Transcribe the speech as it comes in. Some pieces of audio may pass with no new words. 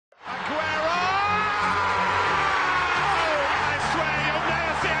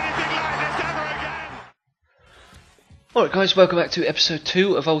Alright guys, welcome back to episode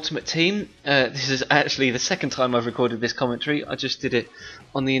 2 of Ultimate Team. This is actually the second time I've recorded this commentary. I just did it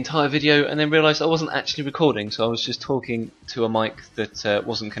on the entire video and then realised I wasn't actually recording, so I was just talking to a mic that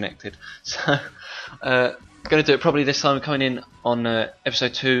wasn't connected. So, going to do it probably this time, coming in on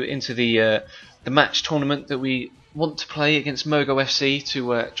episode 2 into the match tournament that we want to play against Mogo FC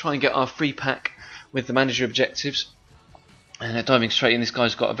to try and get our free pack with the manager objectives. And diving straight in, this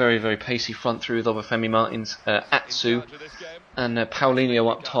guy's got a very, very pacey front through with Obafemi Martins, Atsu and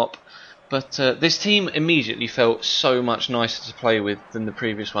Paulinho up top. But this team immediately felt so much nicer to play with than the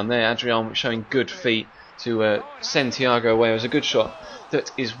previous one. There, Adrian showing good feet to send Thiago away. It was a good shot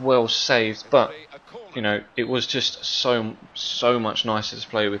that is well saved, but you know, it was just so much nicer to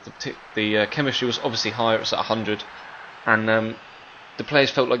play with. The chemistry was obviously higher, it was at 100, and the players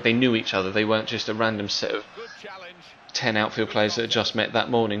felt like they knew each other. They weren't just a random set of 10 outfield players that had just met that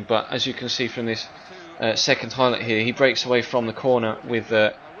morning. But as you can see from this second highlight here, he breaks away from the corner with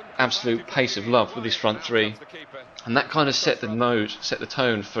absolute pace of love with his front three, and that kind of set the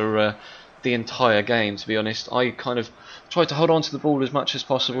tone for the entire game. To be honest, I kind of tried to hold on to the ball as much as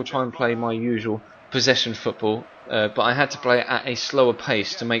possible, try and play my usual possession football, but I had to play it at a slower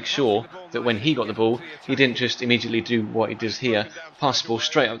pace to make sure that when he got the ball, he didn't just immediately do what he does here, pass the ball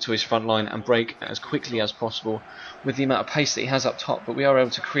straight up to his front line and break as quickly as possible with the amount of pace that he has up top. But we are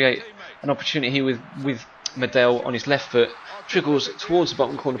able to create an opportunity with Medel on his left foot, trickles towards the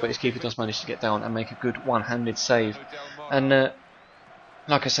bottom corner, but his keeper does manage to get down and make a good one-handed save. And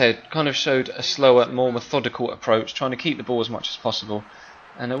like I said, kind of showed a slower, more methodical approach, trying to keep the ball as much as possible.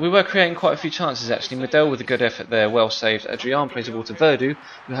 And we were creating quite a few chances actually. Medel with a good effort there, well saved. Adrian plays the ball to Verdu,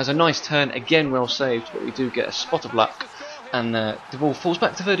 who has a nice turn, again well saved, but we do get a spot of luck. And the ball falls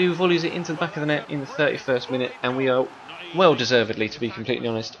back to Verdu, who volleys it into the back of the net in the 31st minute, and we are well deservedly, to be completely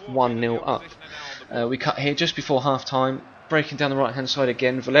honest, 1-0 up. We cut here just before half time, breaking down the right hand side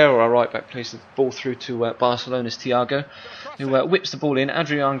again. Valero, our right back, plays the ball through to Barcelona's Thiago, who whips the ball in.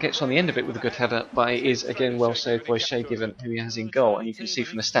 Adrian gets on the end of it with a good header, but it is again well saved by Shea Given, who he has in goal. And you can see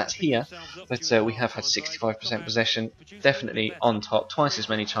from the stats here that we have had 65% possession, definitely on top, twice as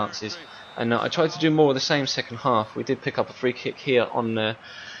many chances. And I tried to do more of the same second half. We did pick up a free kick here on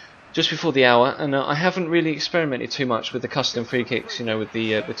just before the hour, and I haven't really experimented too much with the custom free kicks, you know, with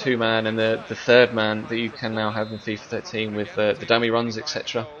the two-man and the third man that you can now have in FIFA 13 with the dummy runs,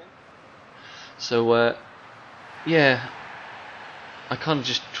 etc. So yeah, I kind of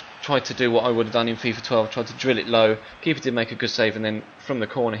just tried to do what I would have done in FIFA 12, tried to drill it low. Keeper did make a good save, and then from the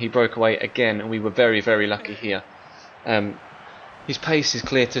corner he broke away again, and we were very, very lucky here. His pace is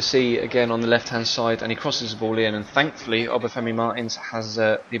clear to see again on the left hand side, and he crosses the ball in, and thankfully Obafemi Martins has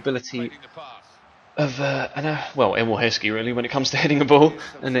the ability of well, Emil Heskey really when it comes to heading the ball,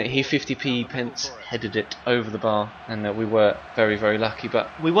 and he 50p pence headed it over the bar, and we were very, very lucky. But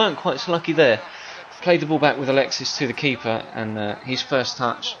we weren't quite so lucky there. Played the ball back with Alexis to the keeper, and his first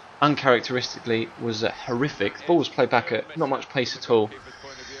touch uncharacteristically was horrific. The ball was played back at not much pace at all,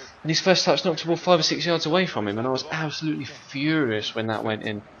 and his first touch knocked the ball 5 or 6 yards away from him, and I was absolutely furious when that went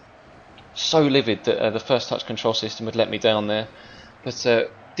in. So livid that the first touch control system had let me down there, but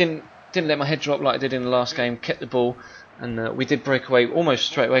didn't let my head drop like I did in the last game. Kept the ball, and we did break away almost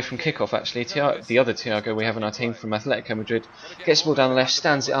straight away from kickoff actually. The other Thiago we have in our team from Atletico Madrid gets the ball down the left,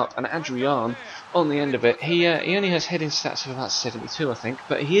 stands it up, and Adrian on the end of it. He only has heading stats of about 72 I think,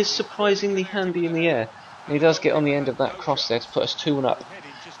 but he is surprisingly handy in the air, and he does get on the end of that cross there to put us 2-1 up.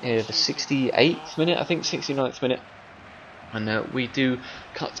 The 68th minute, I think 69th minute, and we do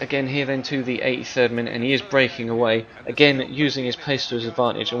cut again here then to the 83rd minute, and he is breaking away again using his pace to his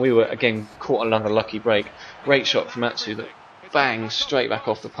advantage, and we were again caught another lucky break. Great shot from Atsu that bangs straight back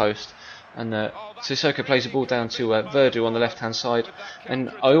off the post, and Sissoko plays the ball down to Verdu on the left hand side, and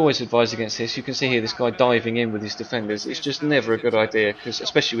I always advise against this. You can see here this guy diving in with his defenders. It's just never a good idea, because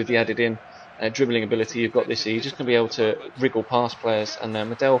especially with the added in dribbling ability you've got this year, you're just going to be able to wriggle past players, and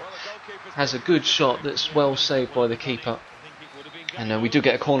Medel has a good shot that's well saved by the keeper, and we do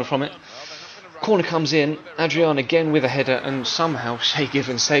get a corner from it. Corner comes in, Adrian again with a header, and somehow Shea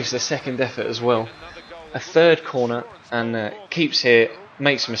Given saves the second effort as well. A third corner, and keeps here,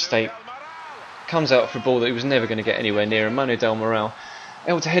 makes a mistake, comes out for a ball that he was never going to get anywhere near, and Manu Del Moral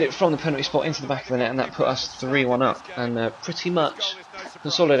able to head it from the penalty spot into the back of the net, and that put us 3-1 up, and pretty much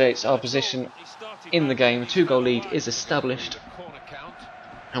consolidates our position in the game. 2-goal lead is established,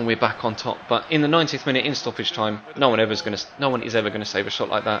 and we're back on top. But in the 90th minute in stoppage time, no one is ever going to save a shot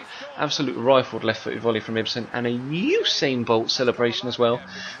like that. Absolute rifled left-footed volley from Ibsen, and a Usain Bolt celebration as well.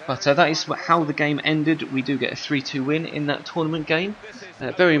 But that is how the game ended. We do get a 3-2 win in that tournament game.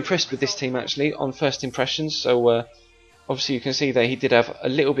 Very impressed with this team actually on first impressions. So obviously you can see there he did have a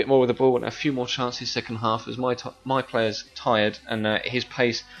little bit more of the ball and a few more chances second half as my players tired, and his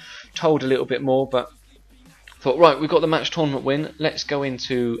pace told a little bit more. But thought, right, we've got the match tournament win, let's go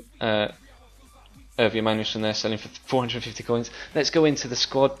into Irv Emanuelson there selling for 450 coins. Let's go into the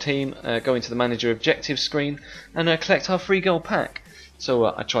squad team, go into the manager objectives screen, and collect our free goal pack. So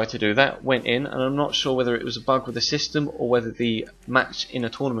I tried to do that, went in, and I'm not sure whether it was a bug with the system or whether the match in a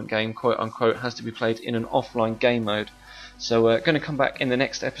tournament game, quote unquote, has to be played in an offline game mode. So going to come back in the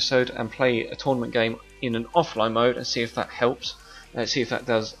next episode and play a tournament game in an offline mode and see if that helps. See if that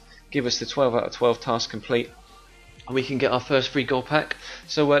does give us the 12 out of 12 task complete. And we can get our first free goal pack.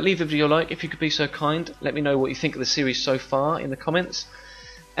 So leave the video a like if you could be so kind. Let me know what you think of the series so far in the comments.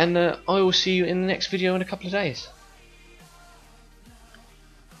 And I will see you in the next video in a couple of days.